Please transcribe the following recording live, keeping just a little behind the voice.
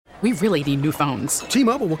We really need new phones.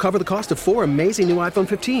 T-Mobile will cover the cost of 4 amazing new iPhone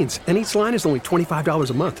 15s, and each line is only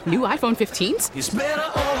 $25 a month. New iPhone 15s? It's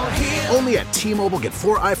better over here. Only at T-Mobile, get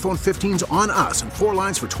 4 iPhone 15s on us and 4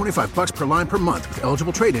 lines for $25 per line per month with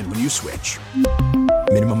eligible trade-in when you switch.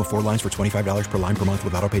 Minimum of 4 lines for $25 per line per month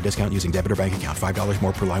with autopay discount using debit or bank account. $5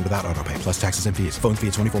 more per line without autopay, plus taxes and fees. Phone fee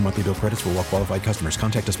at 24 monthly bill credits for well-qualified customers.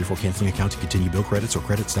 Contact us before canceling account to continue bill credits or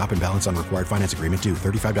credit stop and balance on required finance agreement due.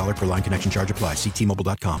 $35 per line connection charge applies. See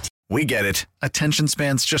T-Mobile.com. We get it. Attention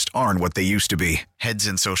spans just aren't what they used to be. Heads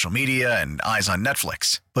in social media and eyes on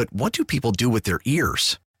Netflix. But what do people do with their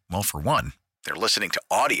ears? Well, for one, they're listening to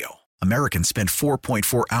audio. Americans spend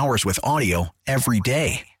 4.4 hours with audio every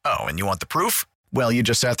day. Oh, and you want the proof? Well, you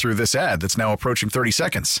just sat through this ad that's now approaching 30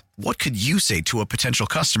 seconds. What could you say to a potential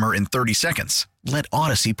customer in 30 seconds? Let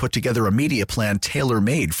Odyssey put together a media plan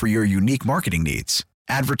tailor-made for your unique marketing needs.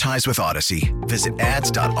 Advertise with Odyssey. Visit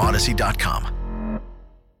ads.odyssey.com.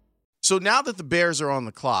 So now that the Bears are on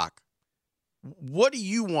the clock, what do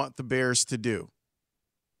you want the Bears to do?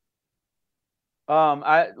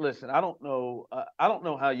 I don't know. I don't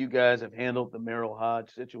know how you guys have handled the Merrill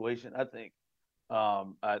Hodge situation. I think,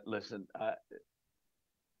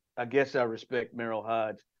 I guess I respect Merrill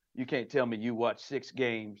Hodge. You can't tell me you watch 6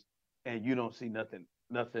 games and you don't see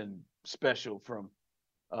nothing special from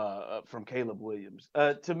Caleb Williams.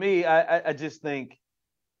 To me, I just think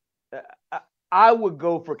I would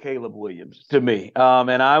go for Caleb Williams to me.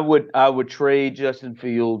 And I would trade Justin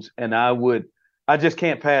Fields, and I just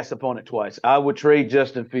can't pass upon it twice. I would trade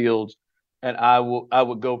Justin Fields, and I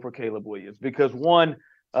would go for Caleb Williams because one,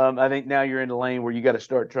 I think now you're in the lane where you got to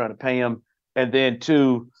start trying to pay him, and then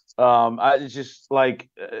two, it's just like,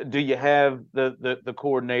 do you have the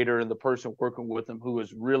coordinator and the person working with him who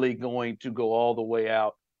is really going to go all the way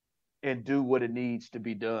out and do what it needs to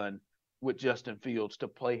be done with Justin Fields to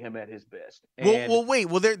play him at his best? And, wait.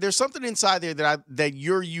 There's something inside there that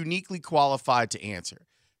you're uniquely qualified to answer.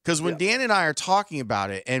 Because when Dan and I are talking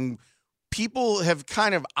about it, and people have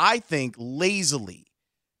kind of, I think, lazily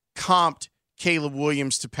comped Caleb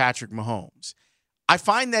Williams to Patrick Mahomes, I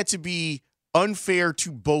find that to be unfair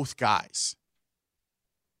to both guys.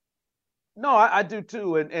 No, I do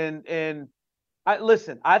too. And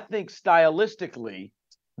I think stylistically,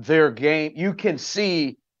 their game, you can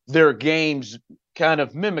see their games kind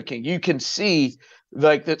of mimicking. You can see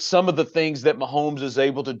like that some of the things that Mahomes is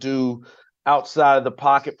able to do outside of the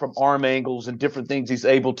pocket from arm angles and different things he's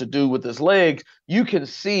able to do with his legs, you can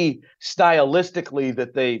see stylistically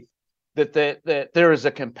that there is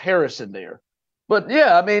a comparison there. But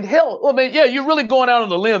yeah, you're really going out on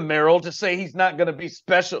the limb, Merrill, to say he's not going to be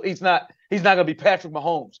special. He's not going to be Patrick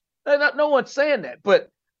Mahomes. No one's saying that. But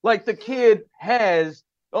like the kid has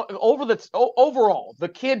overall, the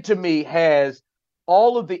kid to me has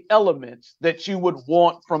all of the elements that you would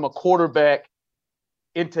want from a quarterback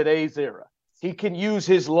in today's era. He can use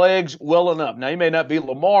his legs well enough. Now, he may not be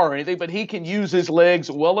Lamar or anything, but he can use his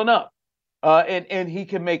legs well enough. And he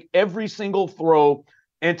can make every single throw.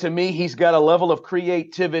 And to me, he's got a level of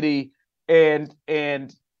creativity and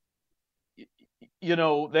you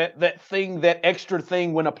know, that extra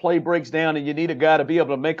thing when a play breaks down and you need a guy to be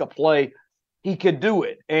able to make a play, he could do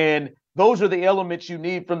it. And those are the elements you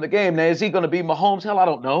need from the game. Now, is he going to be Mahomes? Hell, I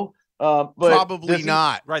don't know. But probably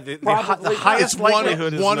not. Right. The highest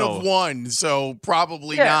likelihood is one no. of one, so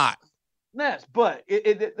probably not. Yes, but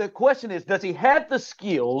the question is, does he have the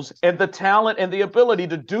skills and the talent and the ability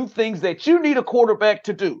to do things that you need a quarterback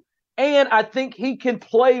to do? And I think he can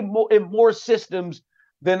play in more systems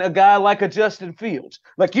than a guy like a Justin Fields.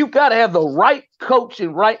 Like, you've got to have the right coach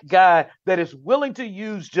and right guy that is willing to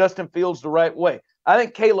use Justin Fields the right way. I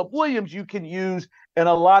think Caleb Williams you can use in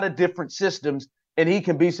a lot of different systems, and he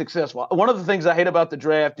can be successful. One of the things I hate about the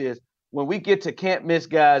draft is when we get to can't miss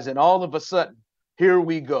guys, and all of a sudden, here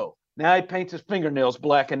we go. Now he paints his fingernails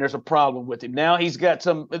black, and there's a problem with him. Now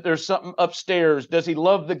there's something upstairs. Does he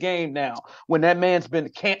love the game now? When that man's been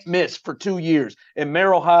can't miss for 2 years, and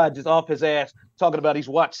Merrill Hodge is off his ass talking about he's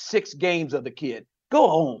watched 6 games of the kid. Go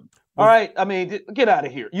home. All right? I mean, get out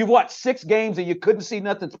of here. You watched 6 games and you couldn't see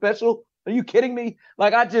nothing special? Are you kidding me?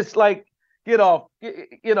 Like, I just get off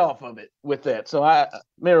of it with that. So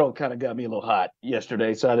Merrill kind of got me a little hot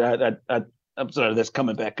yesterday. So I'm sorry that's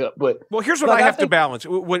coming back up. But here's what I have to balance.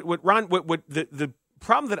 What Ron, the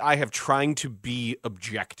problem that I have trying to be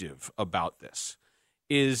objective about this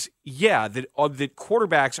is, that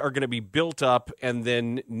quarterbacks are going to be built up and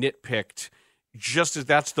then nitpicked, just as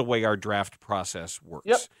that's the way our draft process works.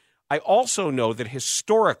 Yep. I also know that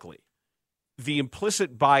historically, the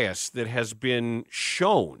implicit bias that has been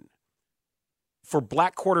shown for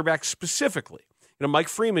black quarterbacks specifically, Mike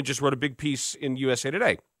Freeman just wrote a big piece in USA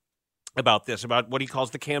Today about this, about what he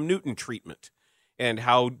calls the Cam Newton treatment, and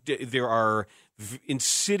how there are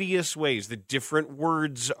insidious ways that different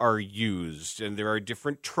words are used, and there are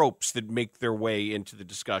different tropes that make their way into the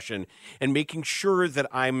discussion, and making sure that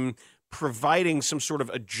I'm providing some sort of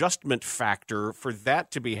adjustment factor for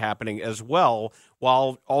that to be happening as well,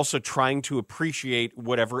 while also trying to appreciate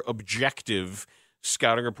whatever objective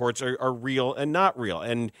scouting reports are real and not real.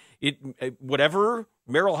 And whatever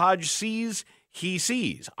Merrill Hodge sees, he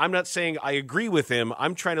sees. I'm not saying I agree with him.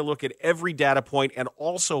 I'm trying to look at every data point and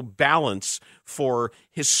also balance for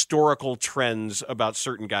historical trends about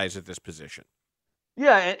certain guys at this position.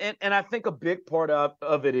 Yeah, and I think a big part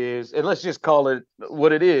of it is, and let's just call it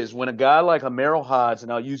what it is, when a guy like a Merrill Hodge,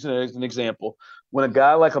 and I'll use it as an example, when a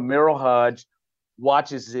guy like a Merrill Hodge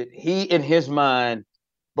watches it, he in his mind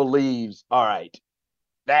believes, all right,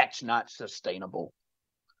 that's not sustainable.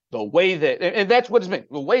 The way that, and that's what it's meant,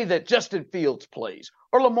 the way that Justin Fields plays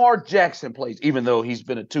or Lamar Jackson plays, even though he's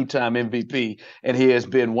been a 2-time MVP and he has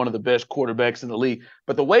been one of the best quarterbacks in the league,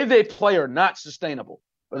 but the way they play are not sustainable.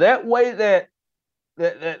 But that way that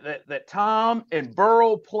Tom and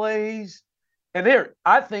Burrow plays, and there,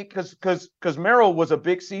 I think because Merrill was a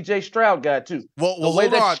big CJ Stroud guy too. Well,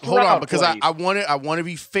 hold on, because I want to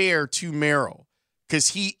be fair to Merrill, because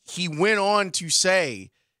he went on to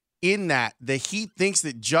say in that he thinks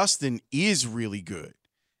that Justin is really good,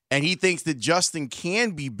 and he thinks that Justin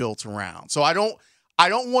can be built around. So I don't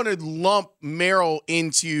want to lump Merrill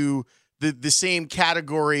into the same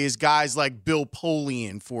category as guys like Bill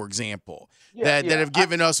Polian, for example, that have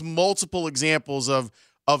given us multiple examples of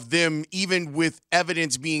them, even with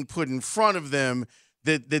evidence being put in front of them,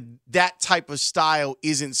 that type of style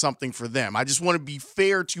isn't something for them. I just want to be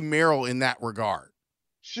fair to Merrill in that regard.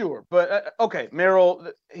 Sure, but okay, Merrill,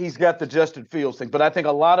 he's got the Justin Fields thing, but I think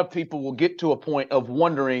a lot of people will get to a point of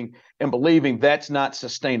wondering and believing that's not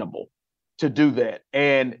sustainable to do that.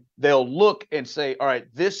 And they'll look and say, all right,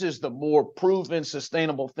 this is the more proven,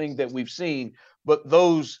 sustainable thing that we've seen, but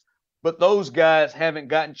those guys haven't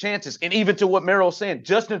gotten chances. And even to what Merrill's saying,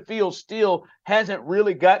 Justin Fields still hasn't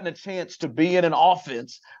really gotten a chance to be in an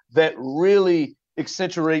offense that really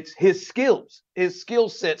accentuates his skill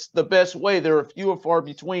sets the best way. There are few and far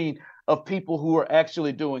between of people who are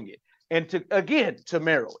actually doing it. And to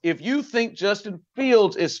Merrill, if you think Justin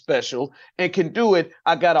Fields is special and can do it,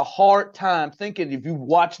 I got a hard time thinking if you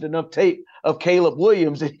watched enough tape of Caleb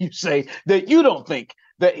Williams and you say that you don't think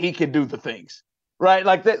that he can do the things, right?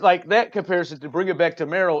 Like that comparison, to bring it back to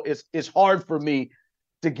Merrill, is hard for me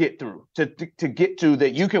to get through, to get to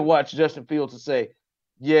that. You can watch Justin Fields and say,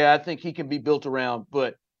 yeah, I think he can be built around,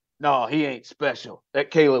 but no, he ain't special.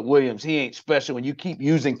 That Caleb Williams, he ain't special. And you keep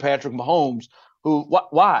using Patrick Mahomes, who,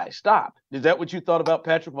 why? Stop. Is that what you thought about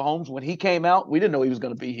Patrick Mahomes when he came out? We didn't know he was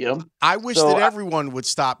going to be him. I wish that everyone would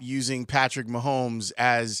stop using Patrick Mahomes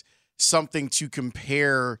as something to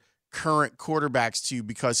compare current quarterbacks to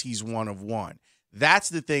because he's one of one. That's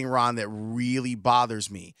the thing, Ron, that really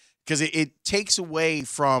bothers me, because it takes away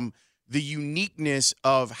from the uniqueness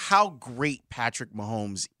of how great Patrick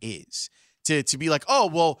Mahomes is. To be like, oh,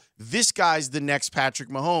 well, this guy's the next Patrick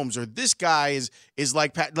Mahomes, or this guy is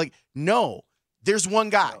like Pat. Like, no, there's one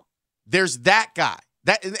guy. There's that guy.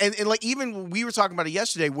 That and like, even we were talking about it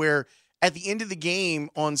yesterday, where at the end of the game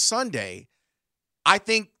on Sunday, I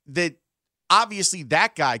think that obviously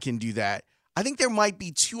that guy can do that. I think there might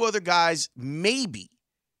be two other guys maybe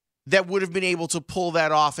that would have been able to pull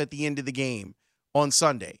that off at the end of the game on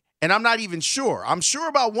Sunday. And I'm not even sure. I'm sure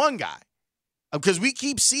about one guy because we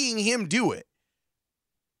keep seeing him do it.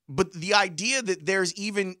 But the idea that there's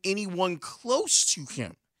even anyone close to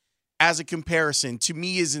him as a comparison, to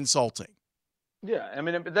me, is insulting. Yeah, I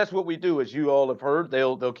mean, that's what we do, as you all have heard.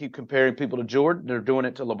 They'll keep comparing people to Jordan. They're doing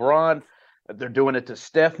it to LeBron. They're doing it to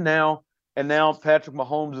Steph now. And now Patrick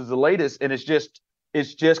Mahomes is the latest. And it's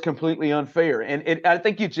just completely unfair. And I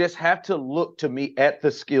think you just have to look, to me, at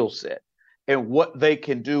the skill set and what they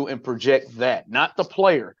can do and project that, not the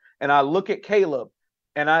player. And I look at Caleb,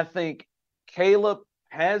 and I think Caleb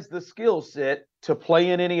has the skill set to play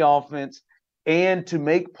in any offense and to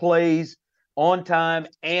make plays on time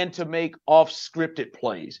and to make off-scripted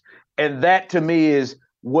plays. And that, to me, is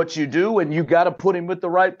what you do, and you got to put him with the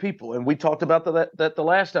right people. And we talked about that the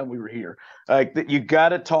last time we were here. That you got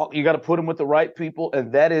to put him with the right people,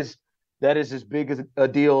 and that is as big as a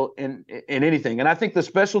deal in anything. And I think the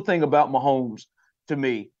special thing about Mahomes, to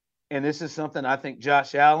me, and this is something I think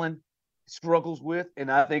Josh Allen struggles with, and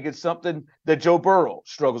I think it's something that Joe Burrow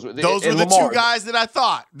struggles with. Those were the two guys that I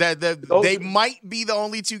thought that they might be the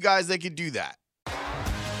only two guys that could do that.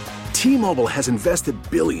 T-Mobile has invested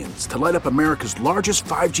billions to light up America's largest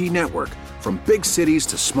 5G network, from big cities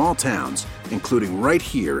to small towns, including right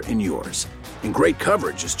here in yours. And great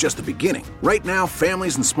coverage is just the beginning. Right now,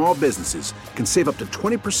 families and small businesses can save up to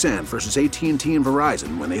 20% versus AT&T and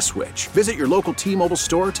Verizon when they switch. Visit your local T-Mobile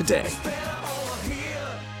store today.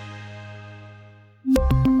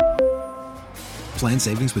 Plan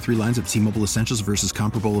savings with 3 lines of T-Mobile Essentials versus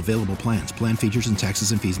comparable available plans. Plan features and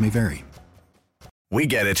taxes and fees may vary. We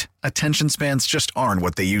get it. Attention spans just aren't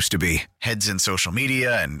what they used to be. Heads in social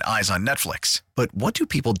media and eyes on Netflix. But what do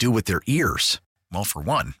people do with their ears? Well, for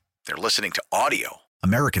one, they're listening to audio.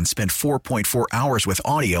 Americans spend 4.4 hours with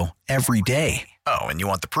audio every day. Oh, and you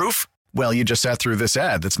want the proof? Well, you just sat through this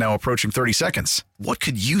ad that's now approaching 30 seconds. What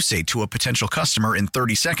could you say to a potential customer in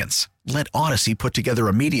 30 seconds? Let Odyssey put together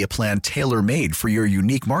a media plan tailor-made for your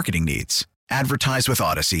unique marketing needs. Advertise with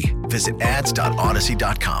Odyssey. Visit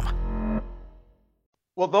ads.odyssey.com.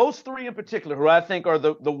 Well, those 3 in particular, who I think are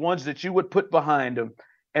the ones that you would put behind him,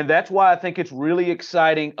 and that's why I think it's really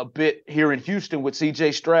exciting a bit here in Houston with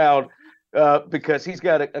C.J. Stroud, because he's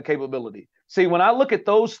got a capability. See, when I look at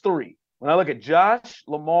those 3, when I look at Josh,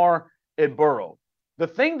 Lamar, and Burrow, the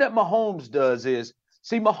thing that Mahomes does is,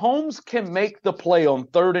 see, Mahomes can make the play on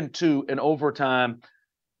 3rd and 2 in overtime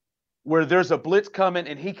where there's a blitz coming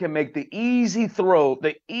and he can make the easy throw,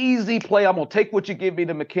 the easy play. I'm going to take what you give me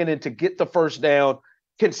to McKinnon to get the first down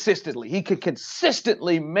consistently. He can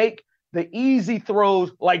consistently make the easy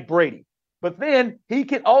throws like Brady. But then he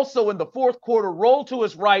can also, in the 4th quarter, roll to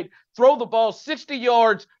his right, throw the ball 60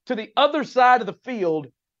 yards to the other side of the field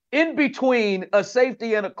in between a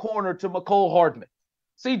safety and a corner to McCole Hardman.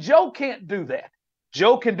 See, Joe can't do that.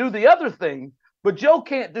 Joe can do the other thing, but Joe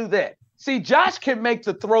can't do that. See, Josh can make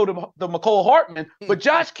the throw to the McCole Hardman, but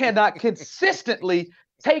Josh cannot consistently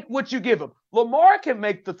take what you give him. Lamar can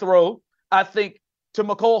make the throw, I think, to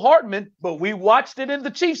McCole Hardman, but we watched it in the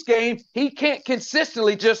Chiefs game. He can't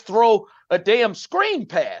consistently just throw a damn screen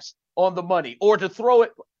pass on the money or to throw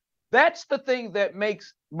it. That's the thing that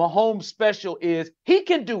makes Mahomes special, is he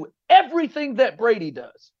can do everything that Brady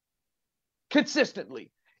does consistently,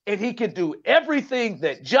 and he can do everything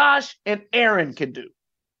that Josh and Aaron can do.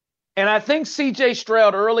 And I think C.J.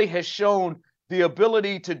 Stroud early has shown the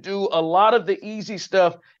ability to do a lot of the easy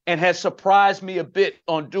stuff and has surprised me a bit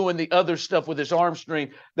on doing the other stuff with his arm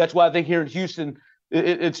strength. That's why I think here in Houston,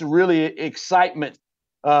 it's really excitement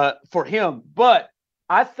for him. But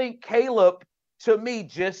I think Caleb, to me,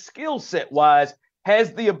 just skill set wise,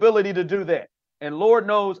 has the ability to do that. And Lord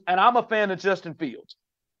knows, and I'm a fan of Justin Fields,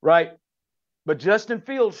 right? But Justin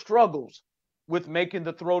Fields struggles with making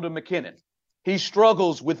the throw to McKinnon. He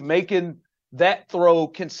struggles with making that throw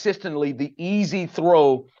consistently, the easy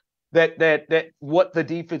throw that what the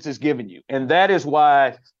defense is giving you. And that is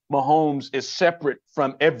why Mahomes is separate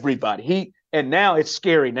from everybody. And now it's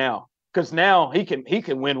scary now, because now he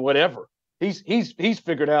can win whatever. He's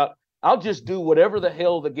figured out, I'll just do whatever the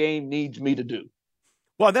hell the game needs me to do.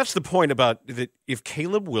 Well, that's the point about that. If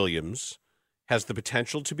Caleb Williams has the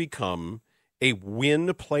potential to become a win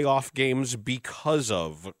playoff games because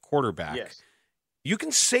of quarterback, yes, you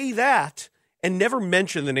can say that and never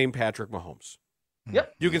mention the name Patrick Mahomes.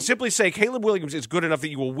 Yep. You can simply say Caleb Williams is good enough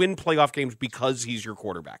that you will win playoff games because he's your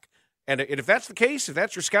quarterback. And if that's the case, if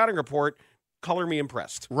that's your scouting report, color me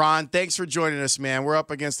impressed. Ron, thanks for joining us, man. We're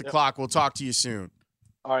up against the clock. We'll talk to you soon.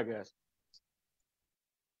 All right, guys.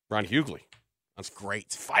 Ron Hughley. That's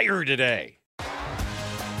great. Fire today.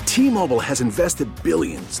 T-Mobile has invested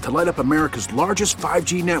billions to light up America's largest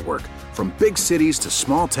 5G network, from big cities to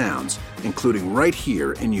small towns, including right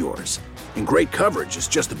here in yours. And great coverage is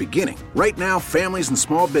just the beginning. Right now, families and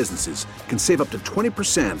small businesses can save up to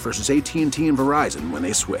 20% versus AT&T and Verizon when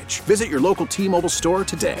they switch. Visit your local T-Mobile store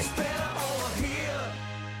today.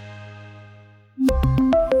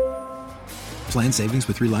 Plan savings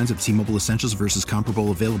with 3 lines of T-Mobile Essentials versus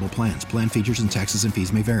comparable available plans. Plan features and taxes and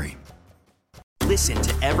fees may vary. Listen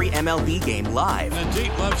to every MLB game live. In the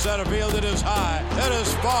deep left center field, it is high, it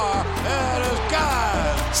is far, it is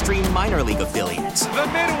gone. Stream minor league affiliates. The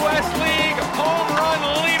Midwest League home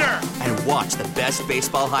run leader. And watch the best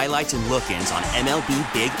baseball highlights and look-ins on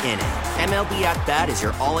MLB Big Inning. MLB At Bat is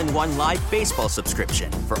your all-in-one live baseball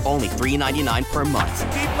subscription for only $3.99 per month.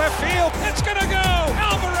 Deep left field, it's gonna go.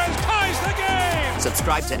 Alvarez ties the game.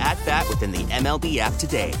 Subscribe to At Bat within the MLB app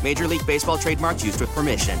today. Major League Baseball trademarks used with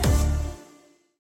permission.